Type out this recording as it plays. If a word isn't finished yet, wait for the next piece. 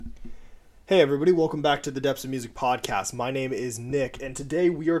Hey everybody, welcome back to the Depths of Music podcast. My name is Nick, and today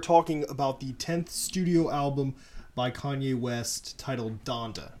we are talking about the 10th studio album by Kanye West titled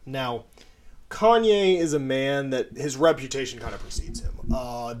Donda. Now, Kanye is a man that his reputation kind of precedes him.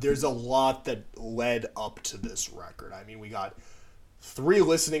 There's a lot that led up to this record. I mean, we got 3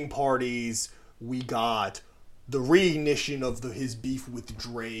 listening parties, we got the reignition of his beef with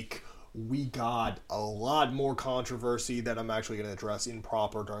Drake, we got a lot more controversy that I'm actually going to address in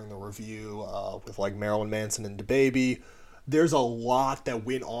proper during the review with like Marilyn Manson and DaBaby. There's a lot that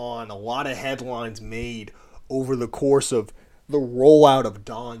went on, a lot of headlines made over the course of the rollout of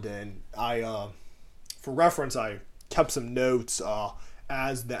Donda. And for reference, I kept some notes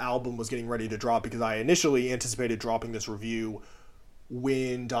as the album was getting ready to drop because I initially anticipated dropping this review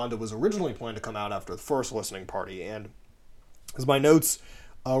when Donda was originally planned to come out after the first listening party. And as my notes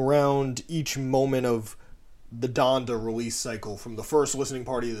around each moment of the Donda release cycle, from the first listening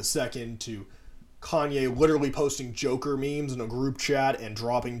party to the second, to Kanye literally posting Joker memes in a group chat and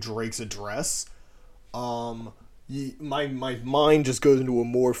dropping Drake's address, my mind just goes into a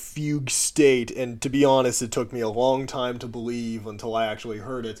more fugue state, and to be honest, it took me a long time to believe, until I actually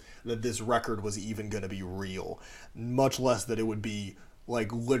heard it, that this record was even going to be real, much less that it would be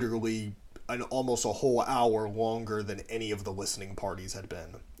like literally almost a whole hour longer than any of the listening parties had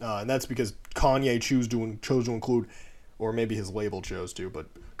been. And that's because Kanye chose to include, or maybe his label chose to, but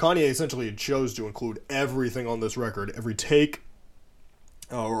Kanye essentially chose to include everything on this record, every take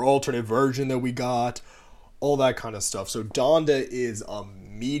or alternate version that we got, all that kind of stuff. So Donda is a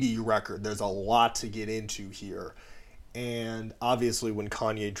meaty record. There's a lot to get into here. And obviously when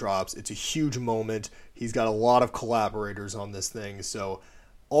Kanye drops, it's a huge moment. He's got a lot of collaborators on this thing, so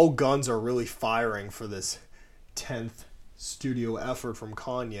all guns are really firing for this 10th studio effort from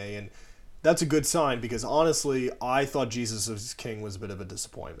Kanye, and that's a good sign because honestly, I thought Jesus is King was a bit of a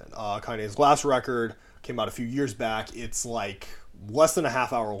disappointment. Kanye's last record came out a few years back. It's like less than a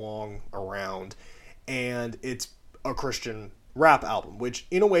half hour long around, and it's a Christian rap album, which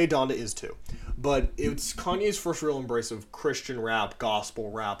in a way Donda is too. But it's Kanye's first real embrace of Christian rap,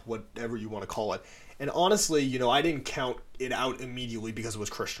 gospel rap, whatever you want to call it. And honestly, I didn't count it out immediately because it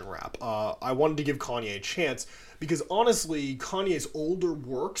was Christian rap. I wanted to give Kanye a chance because honestly, Kanye's older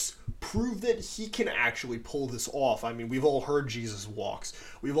works prove that he can actually pull this off. I mean, we've all heard Jesus Walks.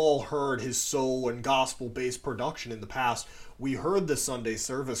 We've all heard his soul and gospel-based production in the past. We heard the Sunday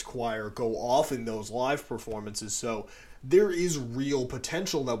service choir go off in those live performances. So there is real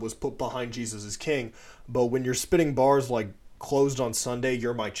potential that was put behind Jesus is King. But when you're spitting bars like "Closed on Sunday,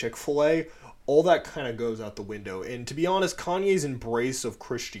 you're my Chick-fil-A," all that kind of goes out the window. And to be honest, Kanye's embrace of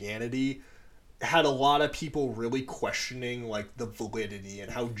Christianity had a lot of people really questioning like the validity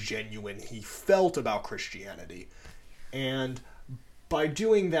and how genuine he felt about Christianity. And by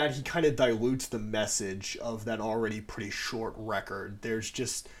doing that, he kind of dilutes the message of that already pretty short record. There's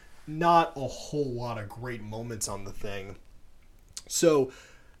just not a whole lot of great moments on the thing. So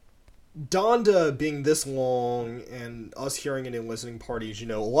Donda being this long and us hearing it in listening parties,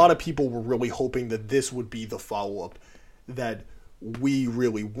 a lot of people were really hoping that this would be the follow-up that we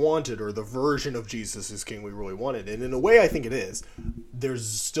really wanted, or the version of Jesus is King we really wanted. And in a way, I think it is. There's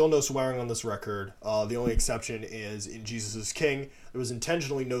still no swearing on this record. The only exception is in Jesus is King. There was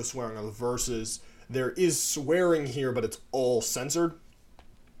intentionally no swearing on the verses. There is swearing here, but it's all censored.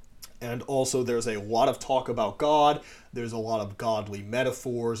 And also there's a lot of talk about God. There's a lot of godly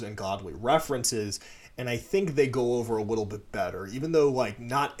metaphors and godly references. And I think they go over a little bit better. Even though like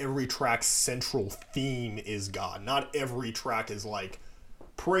not every track's central theme is God. Not every track is like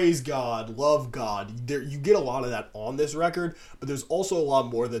praise God, love God. You get a lot of that on this record. But there's also a lot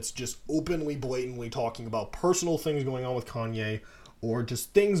more that's just openly, blatantly talking about personal things going on with Kanye. Or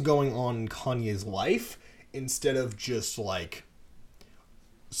just things going on in Kanye's life. Instead of just like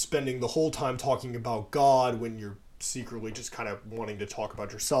spending the whole time talking about God when you're secretly just kind of wanting to talk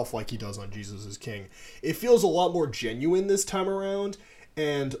about yourself like he does on Jesus is King. It feels a lot more genuine this time around,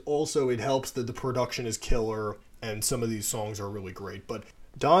 and also it helps that the production is killer and some of these songs are really great. But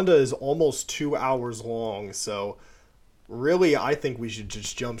Donda is almost 2 hours long, so really I think we should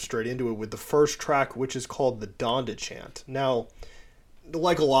just jump straight into it with the first track, which is called the Donda Chant. Now,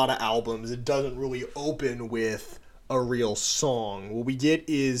 like a lot of albums, it doesn't really open with a real song. What we get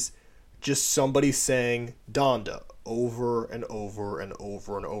is just somebody saying Donda over and over and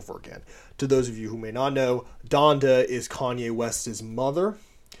over and over again. To those of you who may not know, Donda is Kanye West's mother.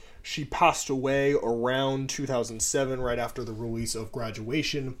 She passed away around 2007, right after the release of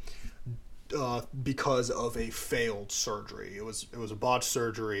Graduation, because of a failed surgery. It was a botched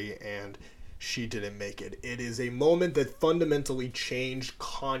surgery, and she didn't make it. It is a moment that fundamentally changed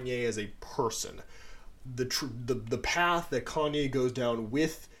Kanye as a person. The path that Kanye goes down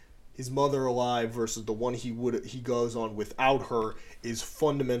with his mother alive versus the one he goes on without her is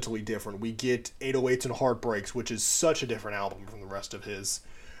fundamentally different. We get 808s and Heartbreaks, which is such a different album from the rest of his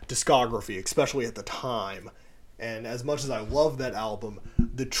discography, especially at the time. And as much as I love that album,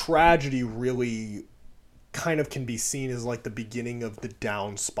 the tragedy really kind of can be seen as like the beginning of the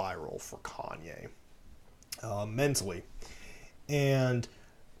down spiral for Kanye mentally. And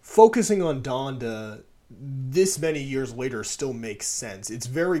focusing on Donda this many years later still makes sense. It's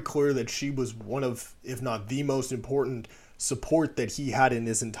very clear that she was one of, if not the most important support that he had in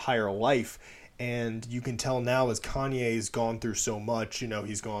his entire life. And you can tell now as Kanye's gone through so much, you know,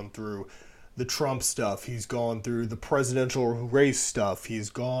 he's gone through the Trump stuff, he's gone through the presidential race stuff, he's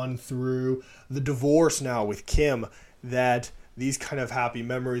gone through the divorce now with Kim, that these kind of happy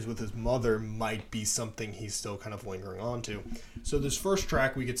memories with his mother might be something he's still kind of lingering on to. So this first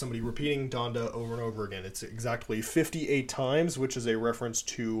track, we get somebody repeating Donda over and over again. It's exactly 58 times, which is a reference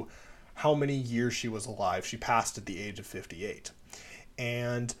to how many years she was alive. She passed at the age of 58.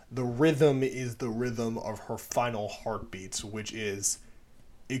 And the rhythm is the rhythm of her final heartbeats, which is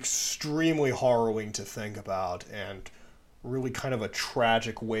extremely harrowing to think about and really kind of a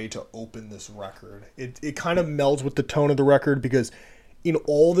tragic way to open this record. It kind of melds with the tone of the record because in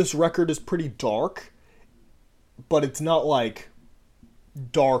all this record is pretty dark, but it's not like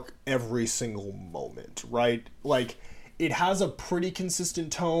dark every single moment, right? Like it has a pretty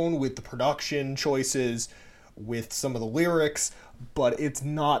consistent tone with the production choices, with some of the lyrics, but it's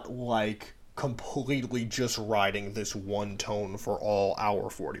not like completely just riding this one tone for all hour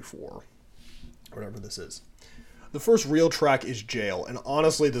 44, whatever this is. The first real track is Jail, and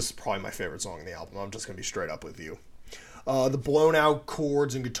honestly, this is probably my favorite song on the album. I'm just going to be straight up with you. The blown out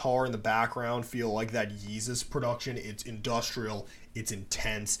chords and guitar in the background feel like that Yeezus production. It's industrial, it's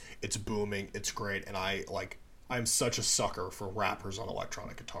intense, it's booming, it's great, and I'm such a sucker for rappers on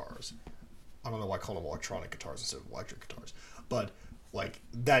electronic guitars. I don't know why I call them electronic guitars instead of electric guitars, but like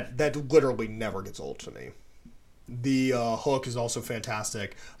that literally never gets old to me. The hook is also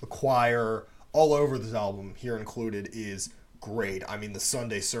fantastic. The choir all over this album, here included, is great. I mean, the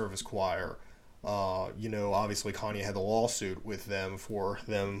Sunday service choir, obviously Kanye had the lawsuit with them for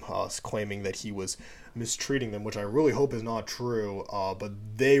them claiming that he was mistreating them, which I really hope is not true, but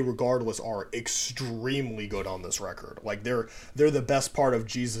they, regardless, are extremely good on this record. Like, they're the best part of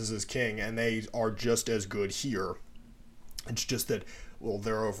Jesus is King, and they are just as good here. It's just that, well,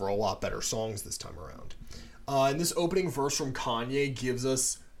 they're over a lot better songs this time around. And this opening verse from Kanye gives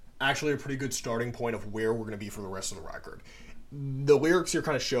us actually a pretty good starting point of where we're going to be for the rest of the record. The lyrics here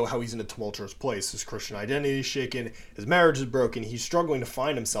kind of show how he's in a tumultuous place. His Christian identity is shaken, his marriage is broken, he's struggling to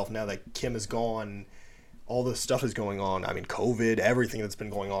find himself now that Kim is gone, all this stuff is going on. I mean, COVID, everything that's been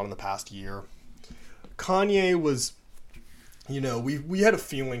going on in the past year. Kanye was, we had a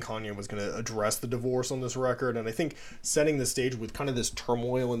feeling Kanye was going to address the divorce on this record, and I think setting the stage with kind of this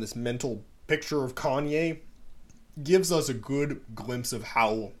turmoil and this mental picture of Kanye gives us a good glimpse of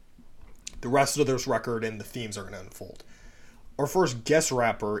how the rest of this record and the themes are going to unfold. Our first guest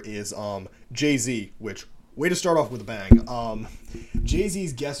rapper is Jay-Z, which, way to start off with a bang.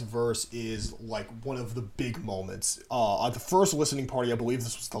 Jay-Z's guest verse is like one of the big moments. At the first listening party, I believe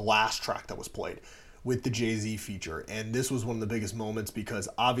this was the last track that was played with the Jay-Z feature, and this was one of the biggest moments because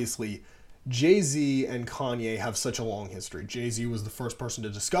obviously Jay-Z and Kanye have such a long history. Jay-Z was the first person to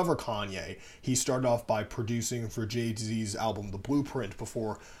discover Kanye. He started off by producing for Jay-Z's album The Blueprint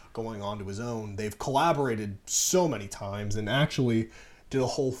before going on to his own. They've collaborated so many times and actually did a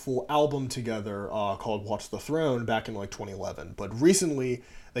whole full album together called Watch the Throne back in like 2011. But recently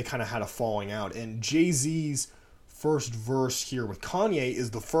they kind of had a falling out, and Jay-Z's first verse here with Kanye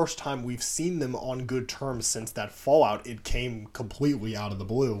is the first time we've seen them on good terms since that fallout. It came completely out of the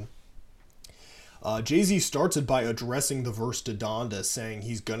blue. Jay-Z starts it by addressing the verse to Donda, saying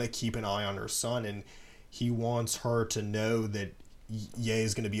he's going to keep an eye on her son, and he wants her to know that Ye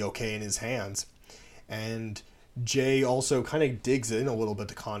is going to be okay in his hands. And Jay also kind of digs in a little bit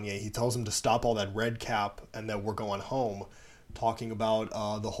to Kanye. He tells him to stop all that red cap and that we're going home, talking about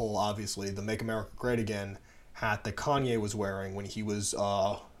the whole, obviously, the Make America Great Again hat that Kanye was wearing when he was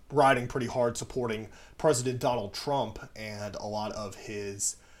riding pretty hard supporting President Donald Trump and a lot of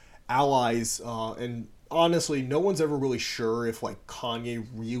his allies. And honestly, no one's ever really sure if like Kanye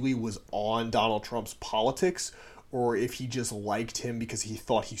really was on Donald Trump's politics or if he just liked him because he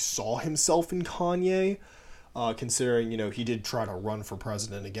thought he saw himself in Kanye, considering, he did try to run for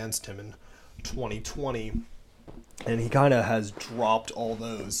president against him in 2020, and he kind of has dropped all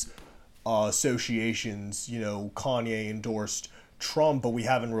those associations, Kanye endorsed Trump, but we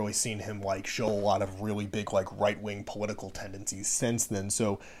haven't really seen him like show a lot of really big like right-wing political tendencies since then.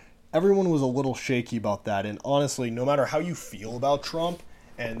 So everyone was a little shaky about that. And honestly, no matter how you feel about Trump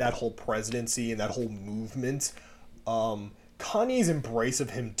and that whole presidency and that whole movement, Kanye's embrace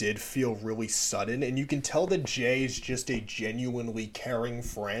of him did feel really sudden, and you can tell that Jay is just a genuinely caring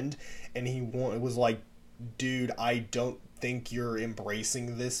friend, and it was like, dude, I don't think you're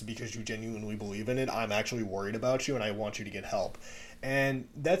embracing this because you genuinely believe in it. I'm actually worried about you, and I want you to get help. And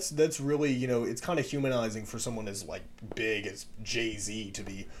that's really, it's kind of humanizing for someone as like big as Jay-Z to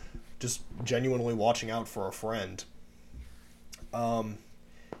be just genuinely watching out for a friend.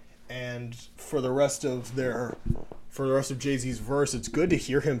 And for the rest of Jay-Z's verse, it's good to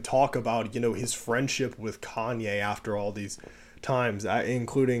hear him talk about, his friendship with Kanye after all these times,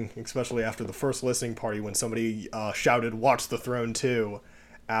 including especially after the first listening party when somebody shouted "Watch the Throne 2"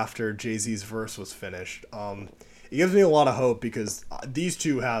 after Jay-Z's verse was finished. It gives me a lot of hope because these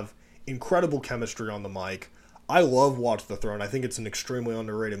two have incredible chemistry on the mic. I love "Watch the Throne." I think it's an extremely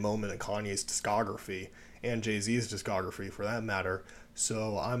underrated moment in Kanye's discography and Jay-Z's discography for that matter.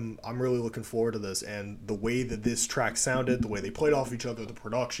 So I'm really looking forward to this, and the way that this track sounded, the way they played off each other, the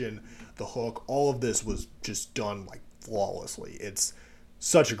production, the hook, all of this was just done like flawlessly. It's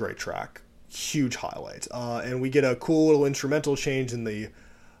such a great track, huge highlight, and we get a cool little instrumental change in the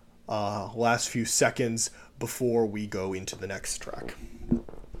last few seconds before we go into the next track.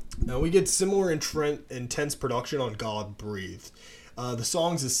 Now we get similar intense production on "God Breathed." The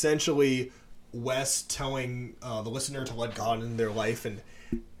song's essentially Wes telling the listener to let God in their life and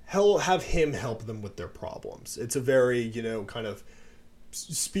have him help them with their problems. It's a very, kind of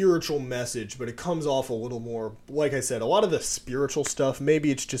spiritual message, but it comes off a little more, like I said, a lot of the spiritual stuff,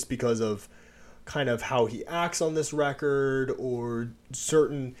 maybe it's just because of kind of how he acts on this record or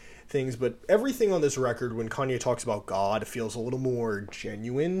certain things, but everything on this record, when Kanye talks about God, feels a little more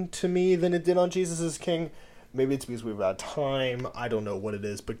genuine to me than it did on Jesus is King. Maybe it's because we've had time, I don't know what it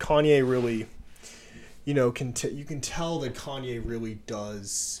is, but Kanye really, you can tell that Kanye really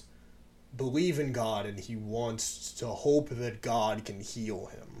does believe in God, and he wants to hope that God can heal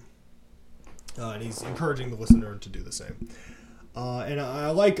him. And he's encouraging the listener to do the same. And I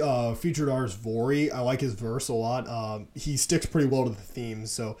like featured artist Vori. I like his verse a lot. He sticks pretty well to the theme,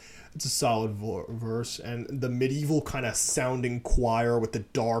 so it's a solid verse. And the medieval kind of sounding choir with the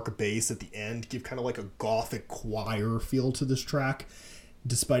dark bass at the end give kind of like a gothic choir feel to this track.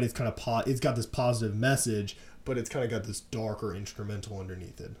 Despite it's kind of it's got this positive message, but it's kind of got this darker instrumental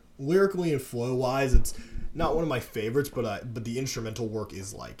underneath it. Lyrically and flow wise, it's not one of my favorites, but the instrumental work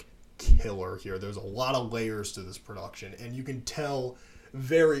is like killer here. There's a lot of layers to this production, and you can tell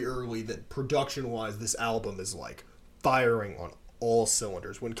very early that production wise, this album is like firing on all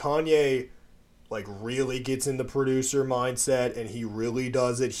cylinders. When Kanye like really gets in the producer mindset and he really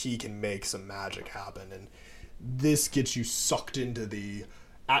does it, he can make some magic happen, and this gets you sucked into the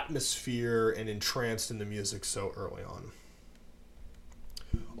atmosphere and entranced in the music so early on.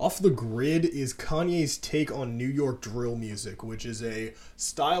 Off the Grid is Kanye's take on New York drill music, which is a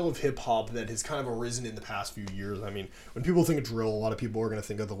style of hip-hop that has kind of arisen in the past few years. I mean, when people think of drill, a lot of people are going to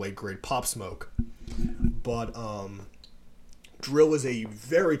think of the late, great Pop Smoke. But drill is a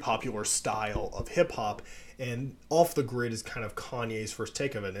very popular style of hip-hop, and Off the Grid is kind of Kanye's first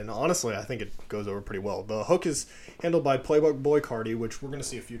take of it. And honestly, I think it goes over pretty well. The hook is handled by Playboi Carti, which we're going to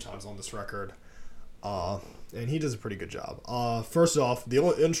see a few times on this record. And he does a pretty good job. First off, the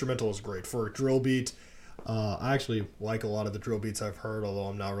instrumental is great for a drill beat. I actually like a lot of the drill beats I've heard, although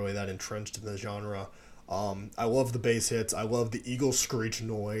I'm not really that entrenched in the genre. I love the bass hits. I love the eagle screech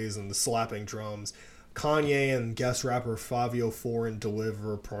noise and the slapping drums. Kanye and guest rapper Fabio Foreign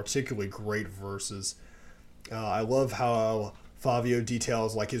deliver particularly great verses. I love how Fabio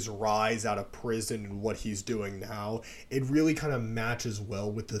details like his rise out of prison and what he's doing now. It really kind of matches well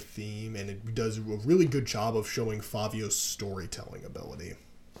with the theme, and it does a really good job of showing Fabio's storytelling ability.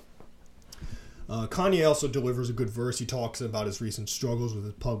 Kanye also delivers a good verse. He talks about his recent struggles with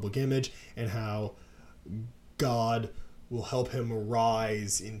his public image and how God will help him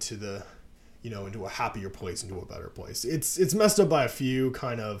rise into the, into a happier place, into a better place. It's messed up by a few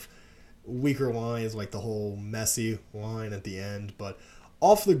kind of weaker lines, like the whole messy line at the end, but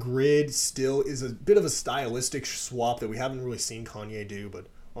Off the Grid still is a bit of a stylistic swap that we haven't really seen Kanye do. But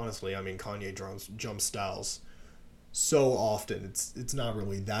honestly, I mean, Kanye jumps styles so often, it's not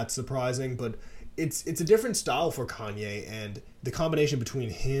really that surprising, but it's a different style for Kanye, and the combination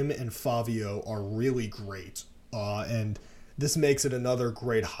between him and Fabio are really great, and this makes it another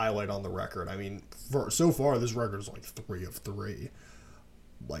great highlight on the record. I mean, so far this record is like 3 of 3.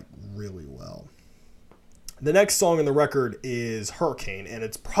 like really well. The next song on the record is Hurricane, and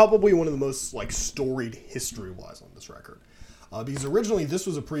it's probably one of the most like storied history-wise on this record. Because originally this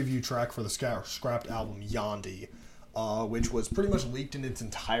was a preview track for the scrapped album Yandi, which was pretty much leaked in its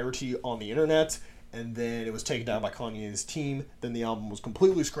entirety on the internet, and then it was taken down by Kanye's team. Then the album was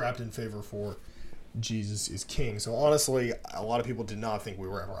completely scrapped in favor for Jesus is King. So honestly, a lot of people did not think we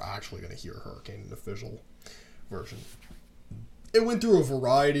were ever actually going to hear Hurricane in the official version. It went through a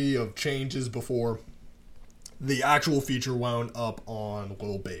variety of changes before the actual feature wound up on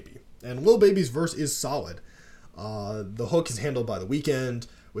Lil Baby. And Lil Baby's verse is solid. The hook is handled by The Weeknd,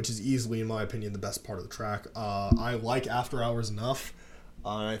 which is easily, in my opinion, the best part of the track. I like After Hours enough.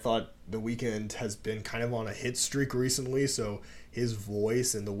 I thought The Weeknd has been kind of on a hit streak recently, so his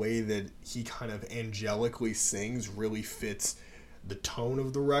voice and the way that he kind of angelically sings really fits the tone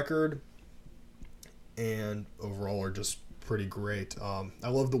of the record, and overall are just pretty great. I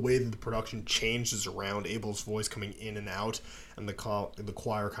love the way that the production changes around Abel's voice coming in and out, and the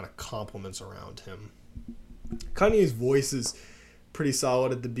choir kind of complements around him. Kanye's voice is pretty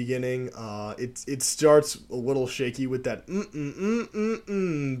solid at the beginning. It starts a little shaky with that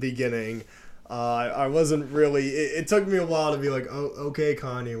beginning. I wasn't really. It took me a while to be like, oh, okay,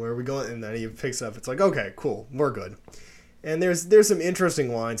 Kanye, where are we going? And then he picks up. It's like, okay, cool, we're good. And there's some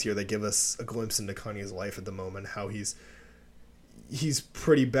interesting lines here that give us a glimpse into Kanye's life at the moment. How he's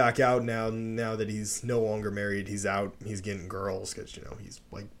pretty back out now that he's no longer married. He's out. He's getting girls because he's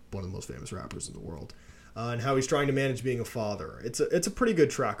like one of the most famous rappers in the world. And how he's trying to manage being a father. It's a pretty good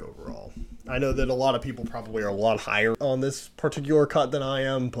track overall. I know that a lot of people probably are a lot higher on this particular cut than I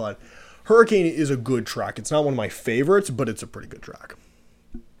am, but Hurricane is a good track. It's not one of my favorites, but it's a pretty good track.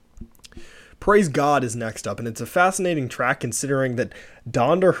 Praise God is next up, and it's a fascinating track considering that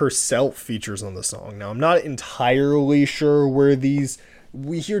Donda herself features on the song. Now, I'm not entirely sure where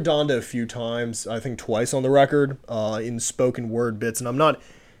we hear Donda a few times, I think twice on the record, in spoken word bits, and I'm not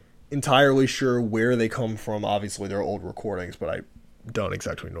entirely sure where they come from. Obviously, they're old recordings, but I don't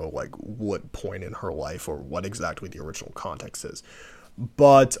exactly know like what point in her life or what exactly the original context is.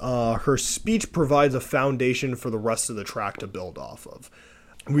 But her speech provides a foundation for the rest of the track to build off of.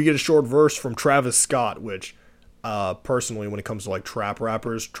 We get a short verse from Travis Scott, which personally, when it comes to like trap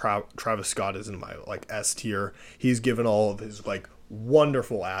rappers, Travis Scott is in my like S tier. He's given all of his like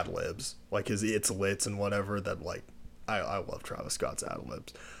wonderful ad libs, like his it's lits and whatever. That like I love Travis Scott's ad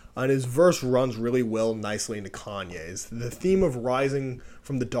libs. And his verse runs really well, nicely into Kanye's. The theme of rising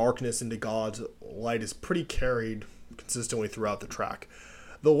from the darkness into God's light is pretty carried consistently throughout the track.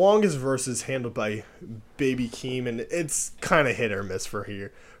 The longest verse is handled by Baby Keem, and it's kind of hit or miss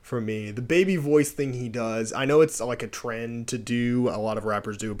for me. The baby voice thing he does, I know it's like a trend to do. A lot of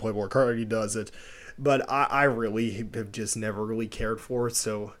rappers do. Playboi Carti does it. But I really have just never really cared for it,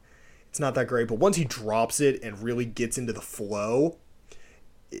 so it's not that great. But once he drops it and really gets into the flow,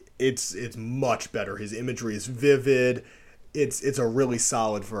 it's much better. His imagery is vivid. It's a really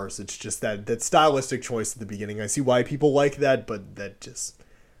solid verse. It's just that stylistic choice at the beginning. I see why people like that, but that just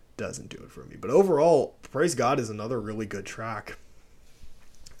doesn't do it for me. But overall, Praise God is another really good track.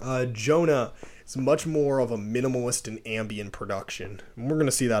 Jonah is much more of a minimalist and ambient production. And we're going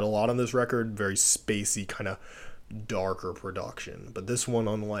to see that a lot on this record. Very spacey, kind of darker production. But this one,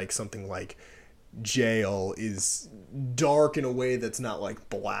 unlike something like Jail, is dark in a way that's not like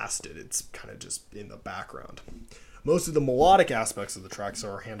blasted. It's kind of just in the background. Most of the melodic aspects of the tracks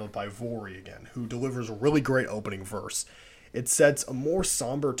are handled by Vori again, who delivers a really great opening verse. It sets a more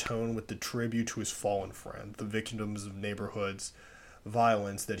somber tone with the tribute to his fallen friend, the victims of neighborhoods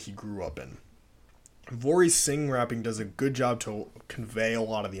violence that he grew up in. Vori's sing rapping does a good job to convey a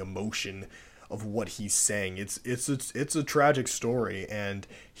lot of the emotion of what he's saying. It's a tragic story, and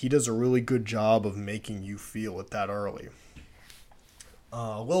he does a really good job of making you feel it that early.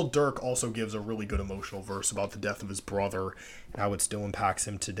 Lil Durk also gives a really good emotional verse about the death of his brother and how it still impacts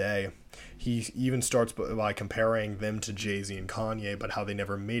him today. He even starts by comparing them to Jay-Z and Kanye, but how they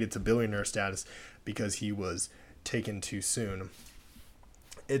never made it to billionaire status because he was taken too soon.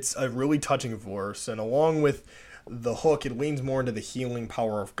 It's a really touching verse, and along with the hook, it leans more into the healing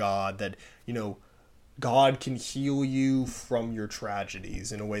power of God, that, God can heal you from your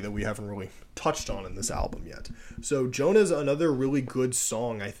tragedies in a way that we haven't really touched on in this album yet. So Jonah's another really good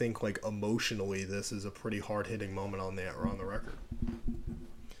song. I think, like, emotionally, this is a pretty hard-hitting moment on the record.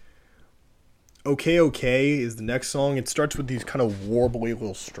 Okay Okay is the next song. It starts with these kind of warbly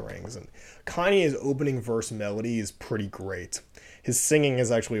little strings, and Kanye's opening verse melody is pretty great. His singing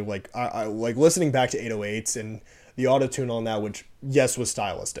is actually, I like listening back to 808s and the auto-tune on that, which, yes, was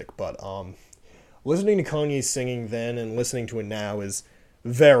stylistic, but listening to Kanye singing then and listening to it now is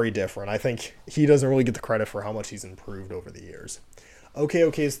very different. I think he doesn't really get the credit for how much he's improved over the years.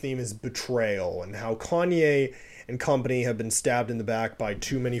 OK's theme is betrayal and how Kanye and company have been stabbed in the back by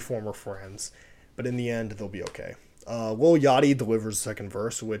too many former friends, but in the end, they'll be okay. Lil Yachty delivers the second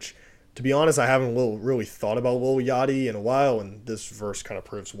verse, which, to be honest, I haven't really thought about Lil Yachty in a while, and this verse kind of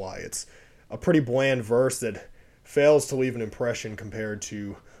proves why. It's a pretty bland verse that fails to leave an impression compared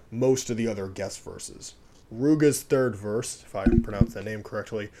to most of the other guest verses. Ruga's third verse, if I pronounce that name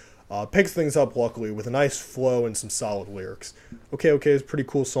correctly, picks things up luckily with a nice flow and some solid lyrics. Okay, it's a pretty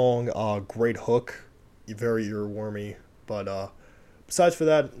cool song, great hook, very earwormy, but besides for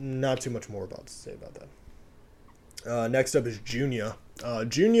that, not too much more to say about that. Next up is Junya.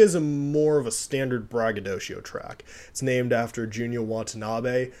 Junya is more of a standard braggadocio track. It's named after Junya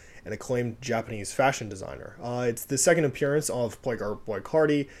Watanabe, an acclaimed Japanese fashion designer. It's the second appearance of Playgirl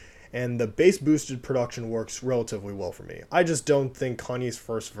Cardi, and the bass-boosted production works relatively well for me. I just don't think Kanye's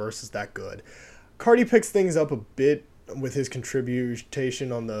first verse is that good. Cardi picks things up a bit with his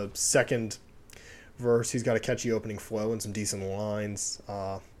contribution on the second verse. He's got a catchy opening flow and some decent lines.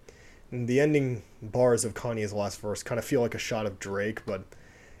 And the ending bars of Kanye's last verse kind of feel like a shot of Drake, but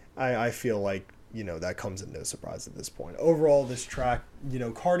I feel like, that comes at no surprise at this point. Overall, this track,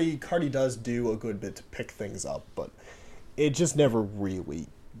 Cardi does do a good bit to pick things up, but it just never really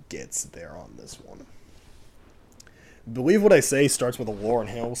gets there on this one. Believe What I Say starts with a Lauryn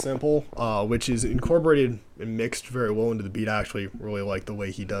Hill sample, which is incorporated and mixed very well into the beat. I actually really like the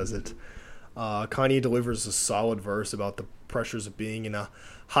way he does it. Kanye delivers a solid verse about the pressures of being in a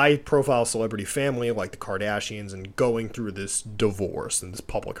high-profile celebrity family like the Kardashians and going through this divorce and this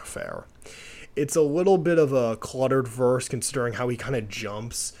public affair. It's a little bit of a cluttered verse considering how he kind of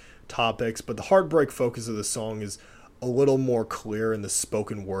jumps topics, but the heartbreak focus of the song is a little more clear in the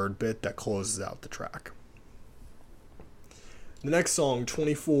spoken word bit that closes out the track. The next song,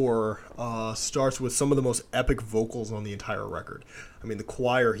 24, starts with some of the most epic vocals on the entire record. I mean, the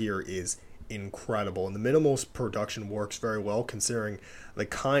choir here is incredible, and the minimalist production works very well considering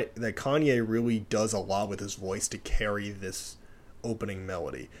that Kanye really does a lot with his voice to carry this opening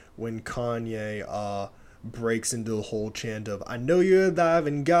melody. When Kanye breaks into the whole chant of "I know you're alive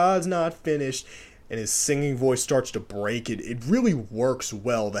and God's not finished," and his singing voice starts to break, it really works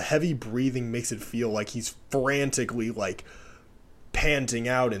well. The heavy breathing makes it feel like he's frantically panting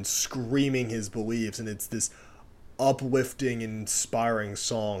out and screaming his beliefs, and it's this uplifting and inspiring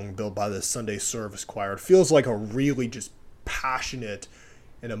song built by the Sunday service choir. It feels like a really just passionate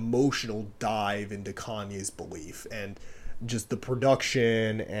and emotional dive into Kanye's belief, and just the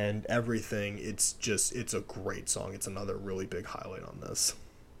production and everything. It's a great song. It's another really big highlight on this.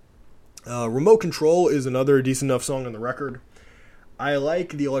 Remote Control is another decent enough song on the record. I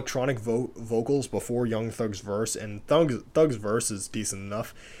like the electronic vocals before Young Thug's verse, and Thug's verse is decent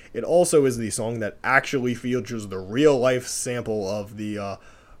enough. It also is the song that actually features the real-life sample of the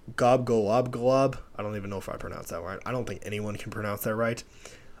Gob Glob Glob. I don't even know if I pronounced that right. I don't think anyone can pronounce that right.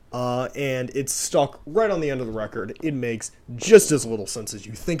 And it's stuck right on the end of the record. It makes just as little sense as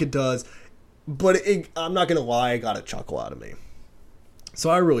you think it does, but I'm not going to lie, it got a chuckle out of me.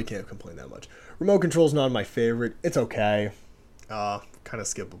 So I really can't complain that much. Remote Control's not my favorite. It's okay. Kind of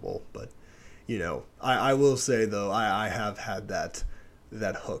skippable, but I will say though, I have had that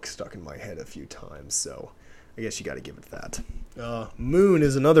hook stuck in my head a few times, so I guess you got to give it that. Moon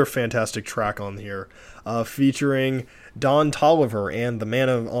is another fantastic track on here, featuring Don Toliver and the man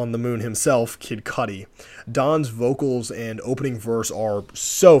on the moon himself, Kid Cudi. Don's vocals and opening verse are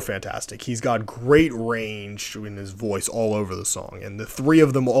so fantastic. He's got great range in his voice all over the song, and the three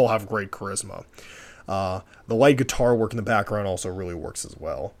of them all have great charisma. The light guitar work in the background also really works as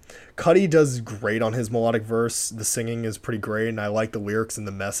well. Cudi does great on his melodic verse. The singing is pretty great, and I like the lyrics and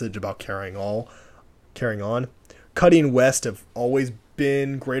the message about carrying on. Cudi and West have always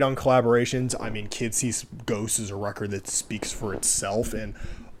been great on collaborations. I mean, Kids See Ghosts is a record that speaks for itself, and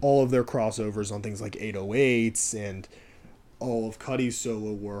all of their crossovers on things like 808s and all of Cudi's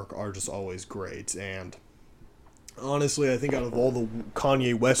solo work are just always great. And honestly, I think out of all the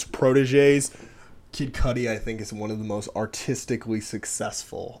Kanye West proteges, Kid Cudi, I think, is one of the most artistically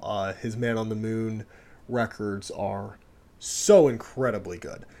successful. His Man on the Moon records are so incredibly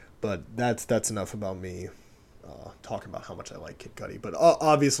good. But that's enough about me talking about how much I like Kid Cudi. But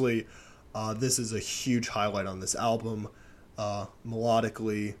obviously, this is a huge highlight on this album.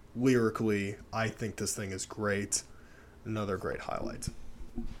 Melodically, lyrically, I think this thing is great. Another great highlight.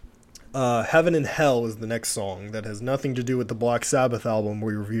 Heaven and Hell is the next song that has nothing to do with the Black Sabbath album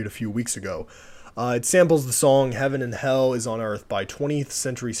we reviewed a few weeks ago. It samples the song Heaven and Hell is on Earth by 20th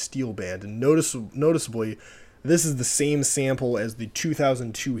Century Steel Band, and noticeably, This is the same sample as the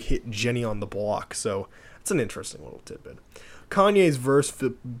 2002 hit Jenny on the Block, so it's an interesting little tidbit. Kanye's verse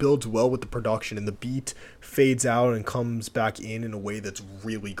builds well with the production, and the beat fades out and comes back in a way that's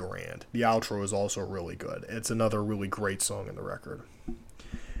really grand. The outro is also really good. It's another really great song in the record.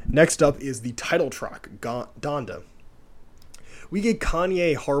 Next up is the title track, Donda. We get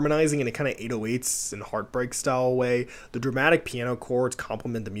Kanye harmonizing in a kind of 808s and heartbreak style way. The dramatic piano chords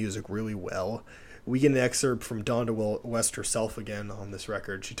complement the music really well. We get an excerpt from Donda West herself again on this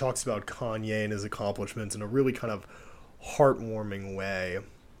record. She talks about Kanye and his accomplishments in a really kind of heartwarming way.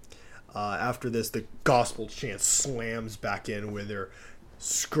 After this, the gospel chant slams back in where they're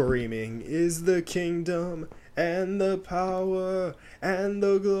screaming, "Is the kingdom and the power and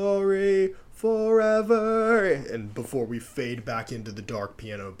the glory forever," and before we fade back into the dark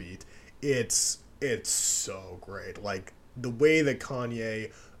piano beat, it's so great. Like, the way that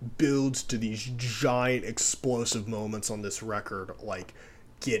Kanye builds to these giant explosive moments on this record, like,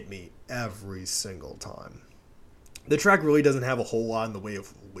 get me every single time. The track really doesn't have a whole lot in the way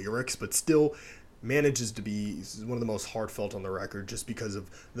of lyrics, but still manages to be one of the most heartfelt on the record just because of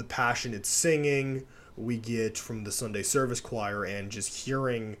the passionate singing we get from the Sunday service choir and just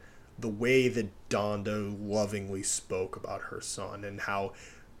hearing the way that Donda lovingly spoke about her son and how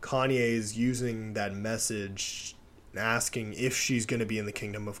Kanye is using that message, asking if she's going to be in the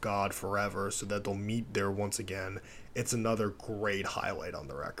kingdom of God forever so that they'll meet there once again. It's another great highlight on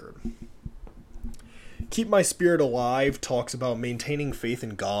the record. Keep My Spirit Alive talks about maintaining faith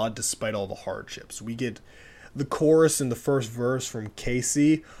in God despite all the hardships. We get the chorus in the first verse from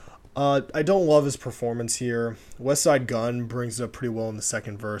Casey. I don't love his performance here. West Side Gun brings it up pretty well in the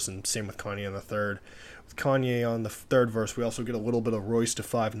second verse, and same with Kanye on the third. With Kanye on the third verse, we also get a little bit of Royce to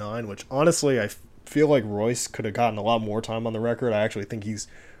 5'9", which honestly I feel like Royce could have gotten a lot more time on the record. I actually think he's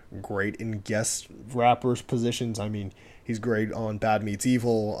great in guest rappers positions. I mean, he's great on Bad Meets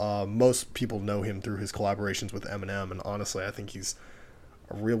Evil. Most people know him through his collaborations with Eminem, and honestly, I think he's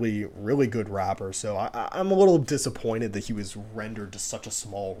a really, really good rapper. So I'm a little disappointed that he was rendered to such a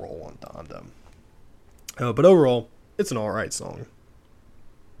small role on Donda. But overall, it's an alright song.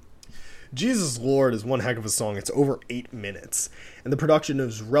 Jesus Lord is one heck of a song. It's over 8 minutes, and the production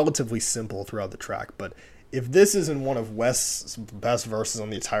is relatively simple throughout the track, but if this isn't one of West's best verses on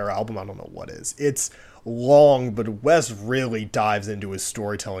the entire album, I don't know what is. It's long, but West really dives into his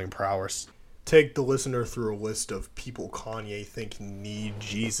storytelling prowess. Take the listener through a list of people Kanye think need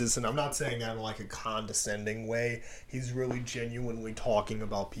Jesus, and I'm not saying that in like a condescending way. He's really genuinely talking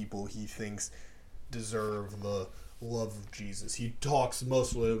about people he thinks deserve the love of Jesus. He talks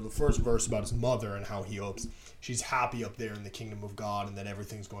mostly the first verse about his mother and how he hopes she's happy up there in the kingdom of God and that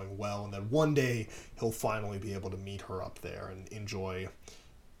everything's going well and that one day he'll finally be able to meet her up there and enjoy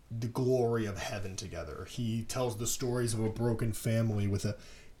the glory of heaven together. He tells the stories of a broken family with a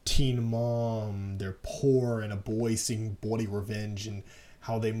teen mom, they're poor, and a boy seeking bloody revenge and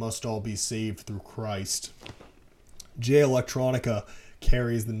how they must all be saved through Christ. Jay Electronica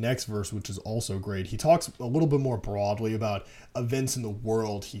carries the next verse, which is also great. He talks a little bit more broadly about events in the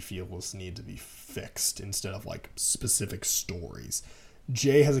world he feels need to be fixed instead of like specific stories.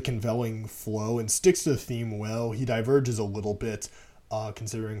 Jay has a compelling flow and sticks to the theme well. He diverges a little bit,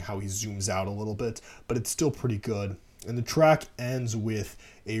 considering how he zooms out a little bit, but it's still pretty good. And the track ends with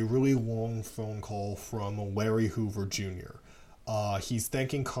a really long phone call from Larry Hoover Jr. He's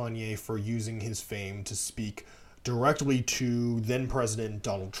thanking Kanye for using his fame to speak directly to then-President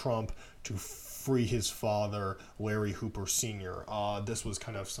Donald Trump to free his father, Larry Hoover Sr. This was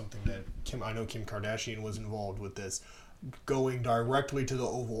kind of something that Kim Kardashian was involved with this, going directly to the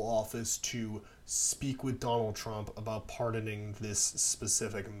Oval Office to speak with Donald Trump about pardoning this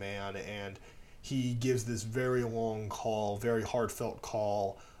specific man, and he gives this very long call, very heartfelt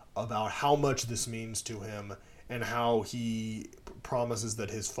call about how much this means to him and how he promises that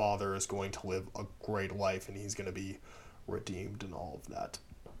his father is going to live a great life and he's going to be redeemed and all of that.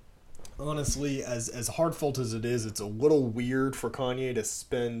 Honestly, as heartfelt as it is, it's a little weird for Kanye to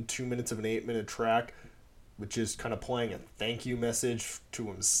spend 2 minutes of an 8-minute track with just kind of playing a thank you message to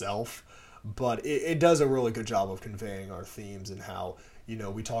himself. But it does a really good job of conveying our themes and how, you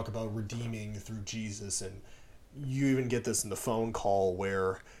know, we talk about redeeming through Jesus, and you even get this in the phone call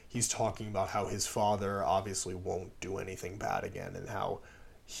where he's talking about how his father obviously won't do anything bad again and how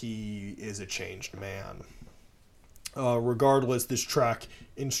he is a changed man. Regardless, this track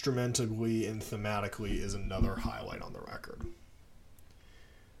instrumentally and thematically is another highlight on the record.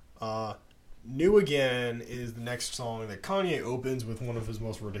 New Again is the next song that Kanye opens with one of his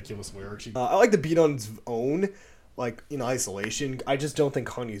most ridiculous lyrics. I like the beat on its own, like in isolation. I just don't think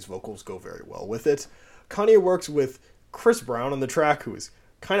Kanye's vocals go very well with it. Kanye works with Chris Brown on the track, who is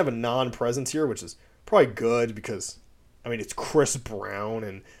kind of a non-presence here, which is probably good because, I mean, it's Chris Brown,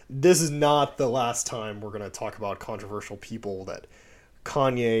 and this is not the last time we're going to talk about controversial people that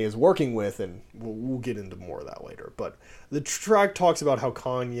Kanye is working with, and we'll get into more of that later. But the track talks about how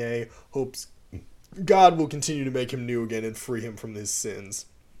Kanye hopes God will continue to make him new again and free him from his sins.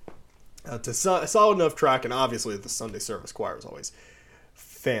 It's a solid enough track, and obviously the Sunday service choir is always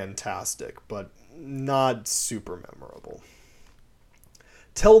fantastic, but not super memorable.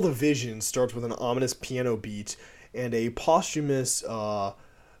 Tell the Vision starts with an ominous piano beat and a posthumous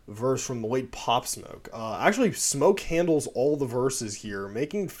verse from the late Pop Smoke. Actually, Smoke handles all the verses here,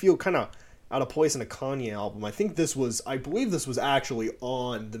 making it feel kind of out of place in a Kanye album. I believe this was actually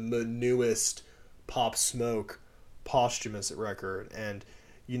on the newest Pop Smoke posthumous record, and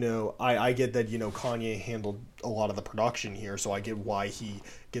I get that, Kanye handled a lot of the production here, so I get why he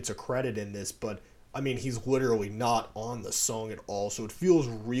gets a credit in this, but, I mean, he's literally not on the song at all, so it feels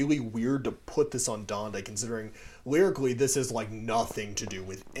really weird to put this on Donda, considering lyrically this has, nothing to do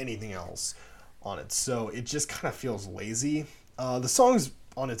with anything else on it, so it just kind of feels lazy. The song's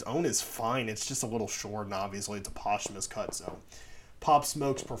on its own is fine, it's just a little short, and obviously it's a posthumous cut, so Pop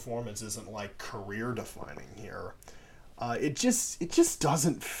Smoke's performance isn't, career-defining here. It just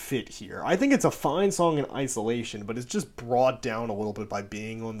doesn't fit here. I think it's a fine song in isolation, but it's just brought down a little bit by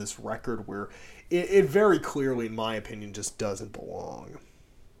being on this record where it very clearly, in my opinion, just doesn't belong.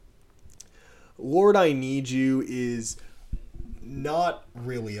 Lord, I Need You is not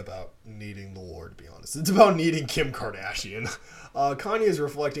really about needing the Lord, to be honest. It's about needing Kim Kardashian. Kanye is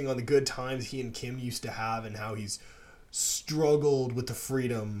reflecting on the good times he and Kim used to have and how he's struggled with the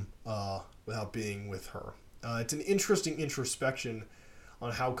freedom without being with her. It's an interesting introspection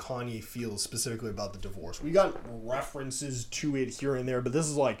on how Kanye feels specifically about the divorce. We got references to it here and there, but this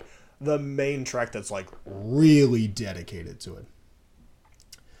is the main track that's really dedicated to it.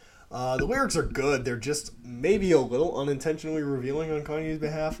 The lyrics are good. They're just maybe a little unintentionally revealing on Kanye's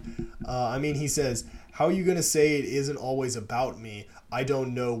behalf. He says, "How you gonna say it isn't always about me? I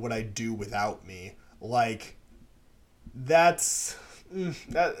don't know what I'd do without me." That's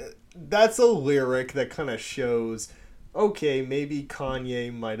a lyric that kind of shows, okay, maybe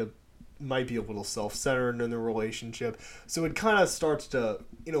Kanye might be a little self-centered in the relationship. So it kind of starts to,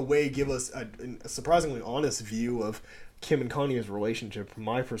 in a way, give us a surprisingly honest view of Kim and Kanye's relationship from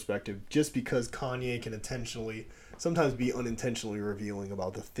my perspective, just because Kanye can sometimes be unintentionally revealing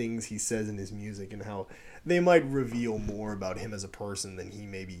about the things he says in his music and how they might reveal more about him as a person than he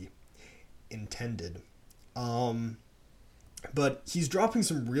maybe intended. But he's dropping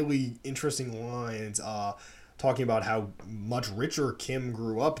some really interesting lines, talking about how much richer Kim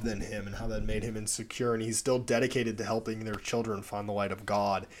grew up than him and how that made him insecure, and he's still dedicated to helping their children find the light of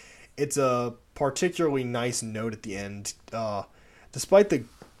God. It's a particularly nice note at the end. Despite the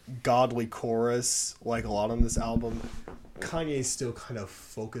godly chorus, like a lot on this album, Kanye's still kind of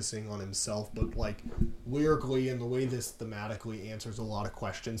focusing on himself, but lyrically and the way this thematically answers a lot of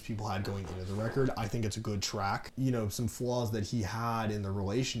questions people had going into the record, I think it's a good track. Some flaws that he had in the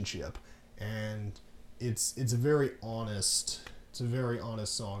relationship, and it's a very honest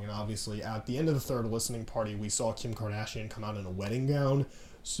song. And obviously at the end of the third listening party, we saw Kim Kardashian come out in a wedding gown.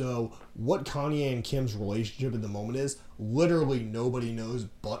 So what Kanye and Kim's relationship at the moment is, literally nobody knows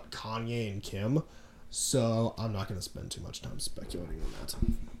but Kanye and Kim. So I'm not going to spend too much time speculating on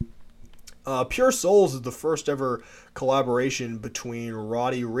that. Pure Souls is the first ever collaboration between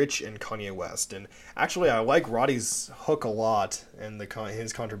Roddy Ricch and Kanye West. And actually, I like Roddy's hook a lot and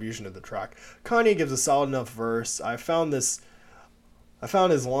his contribution to the track. Kanye gives a solid enough verse. I found his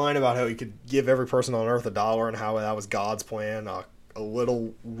line about how he could give every person on earth $1 and how that was God's plan a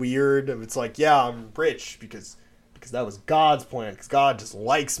little weird. It's yeah, I'm rich because that was God's plan, because God just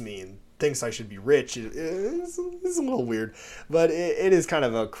likes me and thinks I should be rich. It's a little weird, but it is kind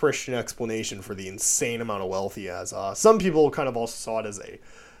of a Christian explanation for the insane amount of wealth he has. Some people kind of also saw it as a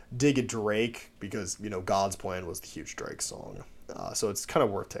dig at Drake because, God's Plan was the huge Drake song. So it's kind of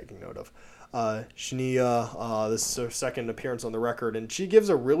worth taking note of. Shania, this is her second appearance on the record, and she gives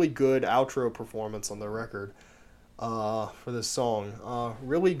a really good outro performance on the record for this song.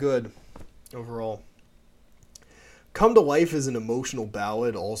 Really good overall. Come to Life is an emotional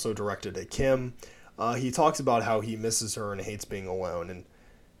ballad, also directed at Kim. He talks about how he misses her and hates being alone, and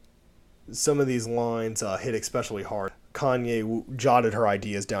some of these lines hit especially hard. Kanye jotted her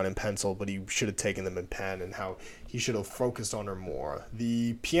ideas down in pencil, but he should have taken them in pen, and how he should have focused on her more.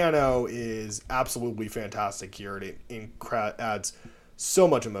 The piano is absolutely fantastic here. It adds so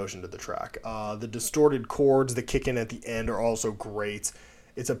much emotion to the track. The distorted chords that kick in at the end are also great.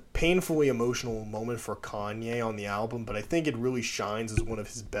 it's a painfully emotional moment for Kanye on the album, but I think it really shines as one of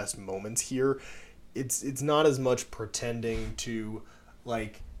his best moments here. It's not as much pretending to,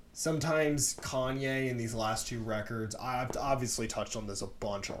 like, sometimes Kanye in these last two records, I've obviously touched on this a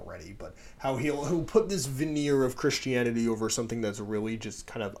bunch already, but how he'll put this veneer of Christianity over something that's really just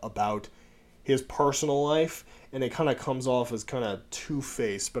kind of about his personal life, and it kind of comes off as kind of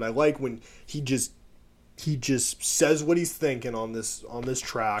two-faced. But I like when he just says what he's thinking on this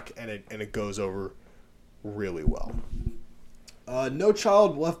track, and it goes over really well. No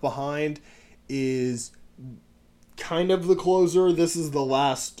Child Left Behind is kind of the closer. This is the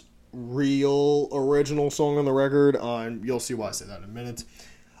last real original song on the record, and you'll see why I say that in a minute.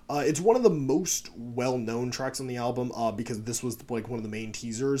 It's one of the most well-known tracks on the album because this was like one of the main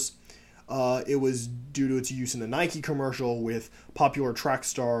teasers. It was due to its use in a Nike commercial with popular track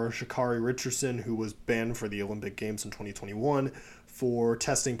star Sha'Carri Richardson, who was banned for the Olympic Games in 2021 for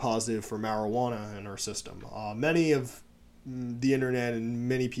testing positive for marijuana in her system. Many of the internet and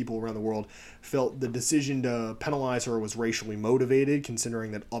many people around the world felt the decision to penalize her was racially motivated,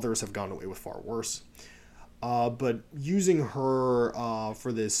 considering that others have gone away with far worse. But using her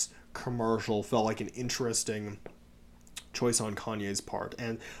for this commercial felt like an interesting choice on Kanye's part.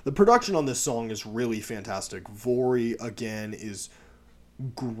 And the production on this song is really fantastic. Vori, again, is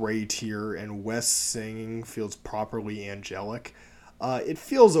great here, and Wes singing feels properly angelic. It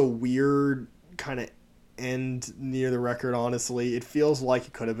feels a weird kind of end near the record, honestly. It feels like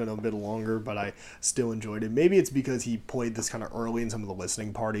it could have been a bit longer, but I still enjoyed it. Maybe it's because he played this kind of early in some of the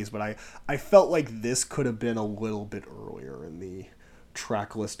listening parties, but I felt like this could have been a little bit earlier in the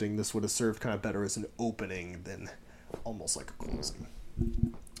track listing. This would have served kind of better as an opening than almost like a closing.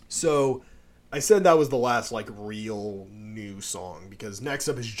 So I said that was the last like real new song, because next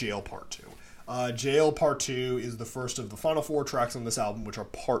up is Jail Part 2. Jail Part 2 is the first of the final 4 tracks on this album, which are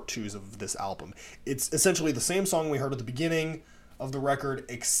part 2s of this album. It's essentially the same song we heard at the beginning of the record,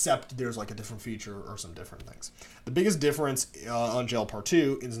 except there's like a different feature or some different things. The biggest difference on Jail Part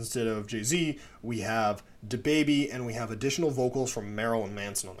 2 is instead of Jay-Z, we have DaBaby, and we have additional vocals from Marilyn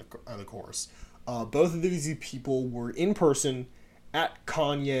Manson on the chorus. Both of these people were in person at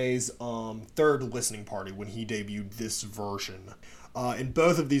Kanye's third listening party when he debuted this version. And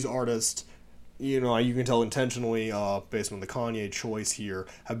both of these artists, you can tell intentionally, based on the Kanye choice here,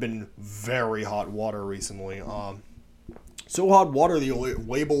 have been very hot water recently. So hot water, the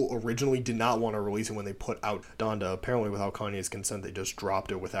label originally did not want to release it when they put out Donda. Apparently, without Kanye's consent, they just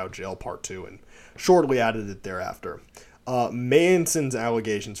dropped it without Jail Part 2 and shortly added it thereafter. Manson's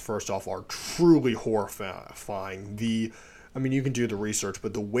allegations, first off, are truly horrifying. You can do the research,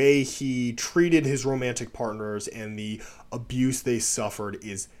 but the way he treated his romantic partners and the abuse they suffered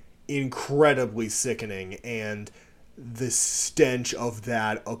is incredibly sickening, and the stench of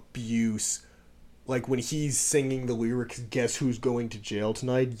that abuse, like when he's singing the lyrics, "Guess who's going to jail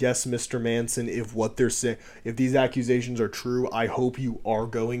tonight? Yes, Mr. Manson, if what they're saying, if these accusations are true, I hope you are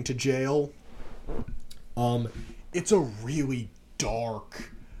going to jail." It's a really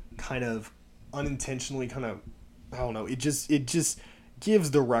dark, kind of unintentionally kind of, I don't know, it just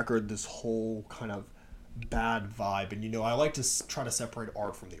gives the record this whole kind of bad vibe. And I like to try to separate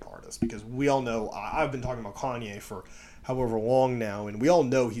art from the artist, because we all know, I've been talking about Kanye for however long now, and we all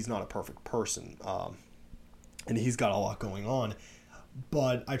know he's not a perfect person, and he's got a lot going on,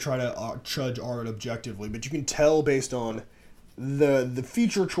 but I try to judge art objectively. But you can tell based on the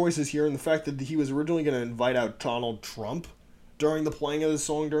feature choices here, and the fact that he was originally going to invite out Donald Trump during the playing of the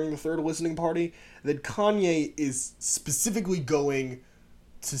song during the third listening party, that Kanye is specifically going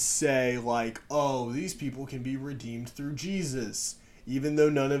to say, like, oh, these people can be redeemed through Jesus, even though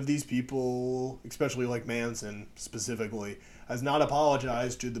none of these people, especially like Manson specifically, has not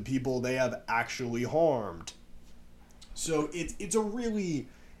apologized to the people they have actually harmed. So it's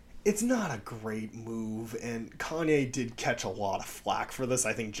not a great move, and Kanye did catch a lot of flack for this,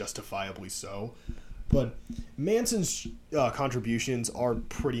 I think justifiably so. But Manson's contributions are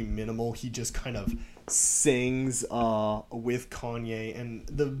pretty minimal. He just kind of sings with Kanye, and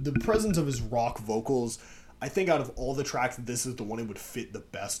the presence of his rock vocals, I think out of all the tracks, this is the one it would fit the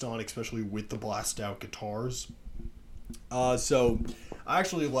best on, especially with the blasted out guitars. So I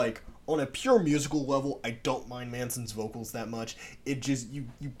actually like, on a pure musical level, I don't mind Manson's vocals that much. It just,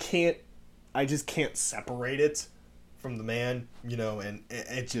 I just can't separate it from the man, and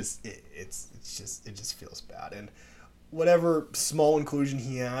it just feels bad. And whatever small inclusion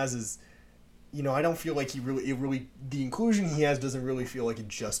he has is, I don't feel like the inclusion he has doesn't really feel like it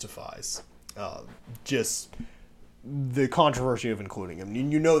justifies just the controversy of including him.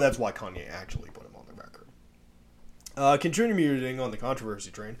 That's why Kanye actually put him on the record. Continuing on the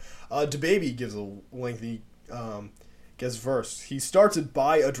controversy train, DaBaby gives a lengthy guest verse. He starts it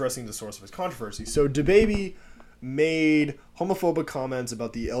by addressing the source of his controversy. So DaBaby made homophobic comments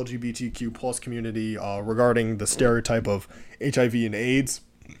about the LGBTQ plus community regarding the stereotype of HIV and AIDS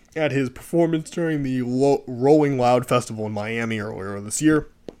at his performance during the Rolling Loud Festival in Miami earlier this year.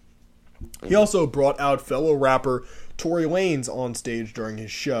 He also brought out fellow rapper Tory Lanez on stage during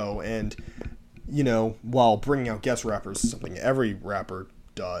his show, and, you know, while bringing out guest rappers, something every rapper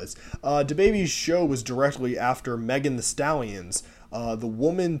does. DaBaby's show was directly after Megan Thee Stallion's. The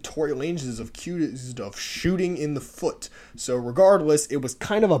woman Tory Lanez is accused of shooting in the foot. So regardless, it was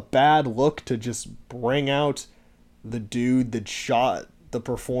kind of a bad look to just bring out the dude that shot the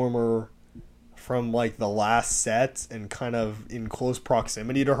performer from like the last set and kind of in close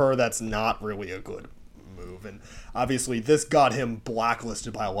proximity to her. That's not really a good move. And obviously this got him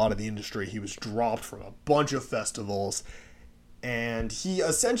blacklisted by a lot of the industry. He was dropped from a bunch of festivals, and he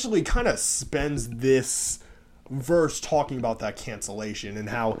essentially kind of spends this verse talking about that cancellation and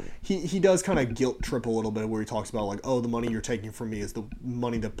how he does kind of guilt trip a little bit, where he talks about like, oh, the money you're taking from me is the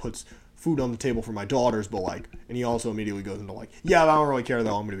money that puts food on the table for my daughters, but like, and he also immediately goes into like, yeah, I don't really care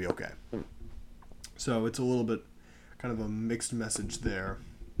though, I'm gonna be okay. So it's a little bit kind of a mixed message there.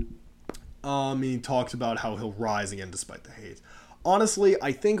 He talks about how he'll rise again despite the hate. Honestly,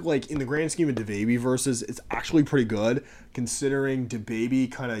 I think like in the grand scheme of DaBaby verses, it's actually pretty good, considering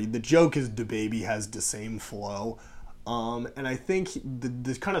DaBaby kind of, the joke is DaBaby has the same flow. And I think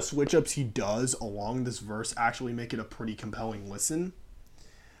the kind of switch ups he does along this verse actually make it a pretty compelling listen.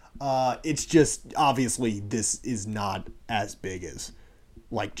 It's just, obviously, this is not as big as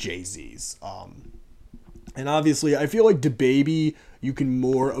like Jay-Z's. And obviously, I feel like DaBaby, you can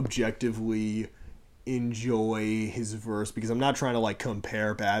more objectively enjoy his verse, because I'm not trying to like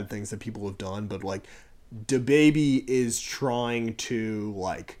compare bad things that people have done, but like DaBaby is trying to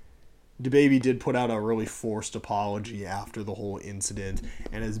like, DaBaby did put out a really forced apology after the whole incident,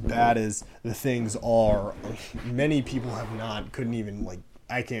 and as bad as the things are, many people couldn't even like,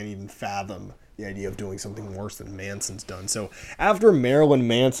 I can't even fathom the idea of doing something worse than Manson's done. So after Marilyn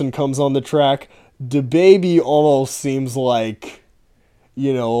Manson comes on the track, DaBaby almost seems like,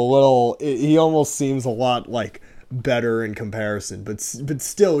 you know, he almost seems a lot like better in comparison, but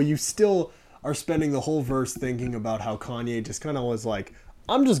still, you still are spending the whole verse thinking about how Kanye just kind of was like,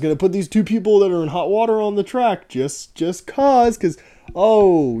 I'm just gonna put these two people that are in hot water on the track just cause,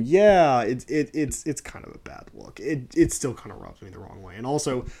 oh yeah, it's kind of a bad look. It still kind of rubs me the wrong way. And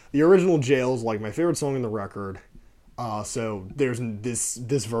also, the original Jail's like my favorite song in the record, so there's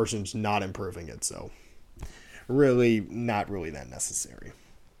this version's not improving it, so really not really that necessary.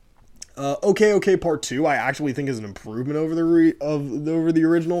 Okay Part 2 I actually think is an improvement over the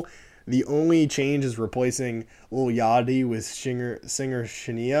original. The only change is replacing Lil Yachty with singer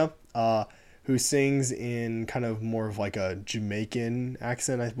Shania, who sings in kind of more of like a Jamaican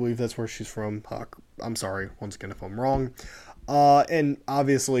accent. I believe that's where she's from. I'm sorry, once again, if I'm wrong. And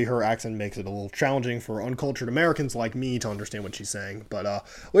obviously her accent makes it a little challenging for uncultured Americans like me to understand what she's saying. But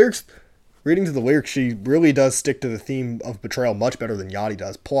reading to the lyrics, she really does stick to the theme of betrayal much better than Yachty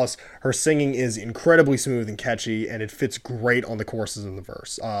does. Plus, her singing is incredibly smooth and catchy, and it fits great on the choruses in the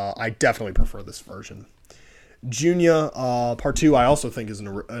verse. I definitely prefer this version. Junior, Part 2, I also think is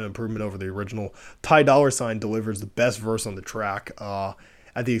an improvement over the original. Ty Dolla $ign delivers the best verse on the track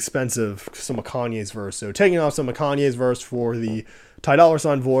at the expense of some of Kanye's verse. So taking off some of Kanye's verse for the Ty Dolla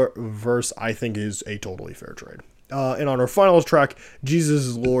 $ign verse, I think is a totally fair trade. And on our finals track, Jesus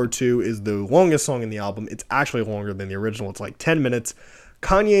is Lord 2 is the longest song in the album. It's actually longer than the original. It's like 10 minutes.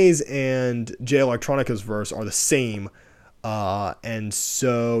 Kanye's and Jay Electronica's verse are the same, and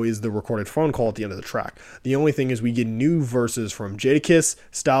so is the recorded phone call at the end of the track. The only thing is we get new verses from Jadakiss,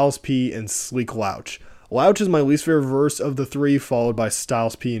 Styles P, and Sleek Louch. Louch is my least favorite verse of the three, followed by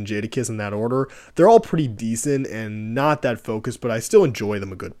Styles P and Jadakiss in that order. They're all pretty decent and not that focused, but I still enjoy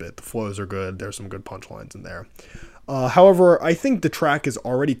them a good bit. The flows are good. There's some good punchlines in there. However, I think the track is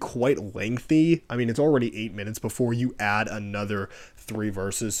already quite lengthy. I mean, it's already 8 minutes before you add another 3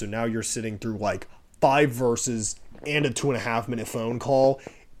 verses. So now you're sitting through like 5 verses and a 2.5 minute phone call.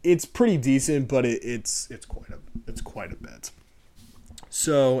 It's pretty decent, but it's quite a bit.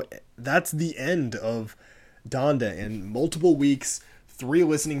 So that's the end of Donda. In multiple weeks, 3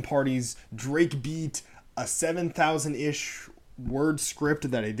 listening parties, Drake beat a 7,000-ish word script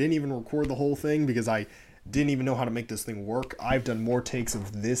that I didn't even record the whole thing because I didn't even know how to make this thing work. I've done more takes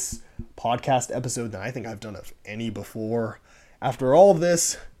of this podcast episode than I think I've done of any before. After all of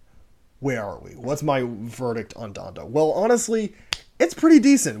this, where are we? What's my verdict on Donda? Well, honestly, it's pretty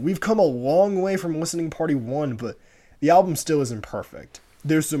decent. We've come a long way from listening party 1, but the album still isn't perfect.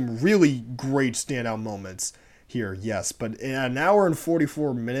 There's some really great standout moments here, yes, but in an hour and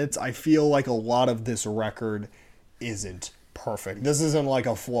 44 minutes, I feel like a lot of this record isn't perfect. This isn't like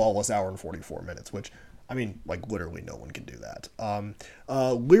a flawless hour and 44 minutes, which, I mean, like, literally no one can do that.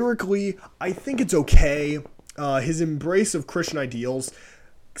 Lyrically, I think it's okay. His embrace of Christian ideals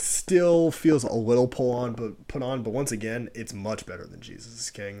still feels a little put on, but once again, it's much better than Jesus is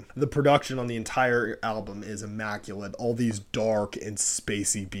King. The production on the entire album is immaculate. All these dark and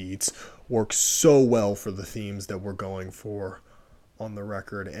spacey beats work so well for the themes that we're going for on the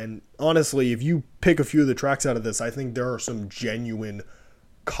record. And honestly, if you pick a few of the tracks out of this, I think there are some genuine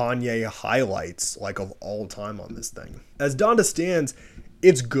Kanye highlights, like, of all time on this thing. As Donda stands,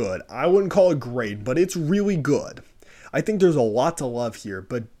 it's good. I wouldn't call it great, but it's really good. I think there's a lot to love here,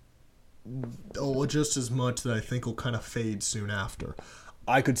 but just as much that I think will kind of fade soon after.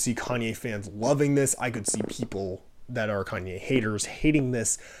 I could see Kanye fans loving this. I could see people that are Kanye haters hating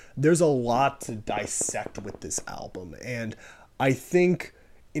this. There's a lot to dissect with this album, and I think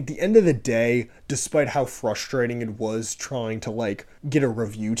at the end of the day, despite how frustrating it was trying to, like, get a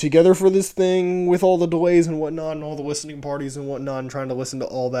review together for this thing with all the delays and whatnot and all the listening parties and whatnot and trying to listen to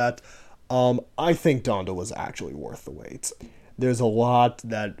all that, I think Donda was actually worth the wait. There's a lot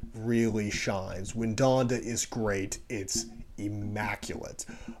that really shines. When Donda is great, it's immaculate.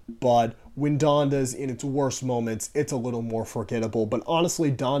 But when Donda's in its worst moments, it's a little more forgettable. But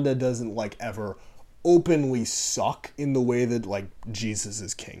honestly, Donda doesn't, like, ever openly suck in the way that, like, Jesus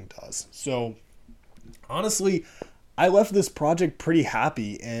is King does. So, honestly, I left this project pretty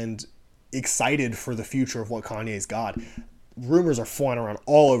happy and excited for the future of what Kanye's got. Rumors are flying around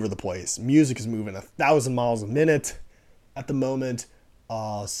all over the place. Music is moving 1,000 miles a minute at the moment.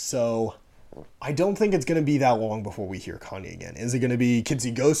 So I don't think it's going to be that long before we hear Kanye again. Is it going to be Kids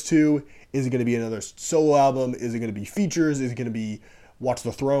He Goes To? Is it going to be another solo album? Is it going to be features? Is it going to be Watch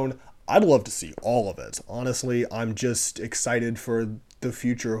the Throne? I'd love to see all of it. Honestly, I'm just excited for the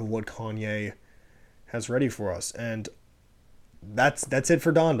future of what Kanye has ready for us. And that's it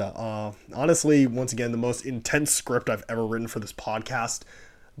for Donda. Honestly, once again, the most intense script I've ever written for this podcast.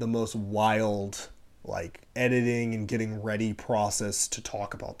 The most wild, like, editing and getting ready process to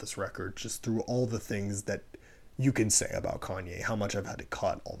talk about this record, just through all the things that you can say about Kanye, how much I've had to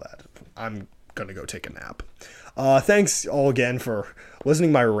cut, all that. I'm gonna go take a nap. Thanks all again for listening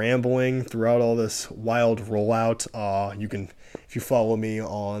to my rambling throughout all this wild rollout. You can, if you follow me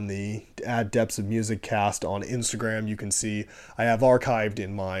on the @Depths of Music cast on Instagram, you can see I have archived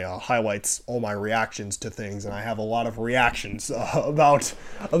in my highlights all my reactions to things, and I have a lot of reactions about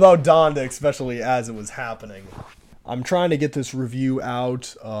Donda, especially as it was happening. I'm trying to get this review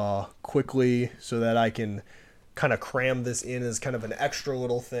out quickly so that I can kind of cram this in as kind of an extra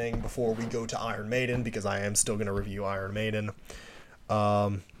little thing before we go to Iron Maiden, because I am still going to review Iron Maiden.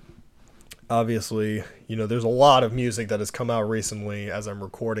 Obviously, there's a lot of music that has come out recently as I'm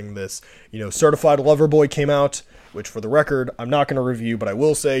recording this. Certified Lover Boy came out, which, for the record, I'm not going to review, but I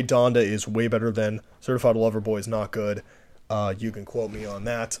will say Donda is way better than Certified Lover Boy is not good. You can quote me on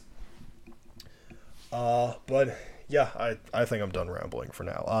that. But yeah, I think I'm done rambling for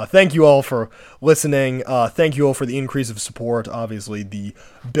now. Thank you all for listening. Thank you all for the increase of support. Obviously, the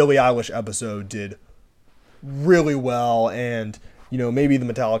Billie Eilish episode did really well, and maybe the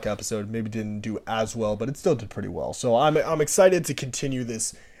Metallica episode maybe didn't do as well, but it still did pretty well. So I'm excited to continue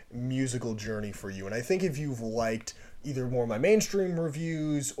this musical journey for you. And I think if you've liked either more of my mainstream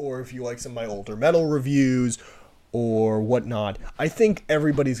reviews, or if you like some of my older metal reviews or whatnot, I think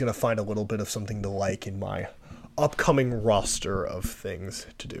everybody's going to find a little bit of something to like in my upcoming roster of things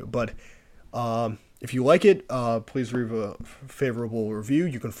to do. But if you like it, please leave a favorable review.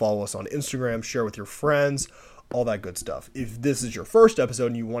 You can follow us on Instagram, share with your friends, all that good stuff. If this is your first episode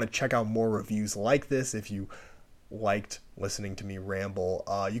and you want to check out more reviews like this, if you liked listening to me ramble,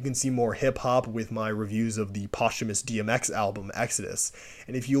 you can see more hip-hop with my reviews of the posthumous DMX album, Exodus.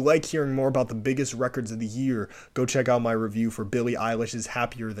 And if you like hearing more about the biggest records of the year, go check out my review for Billie Eilish's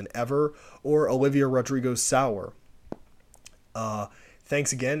Happier Than Ever or Olivia Rodrigo's Sour.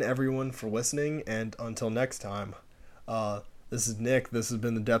 Thanks again, everyone, for listening, and until next time, this is Nick, this has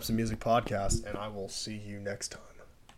been the Depths of Music Podcast, and I will see you next time.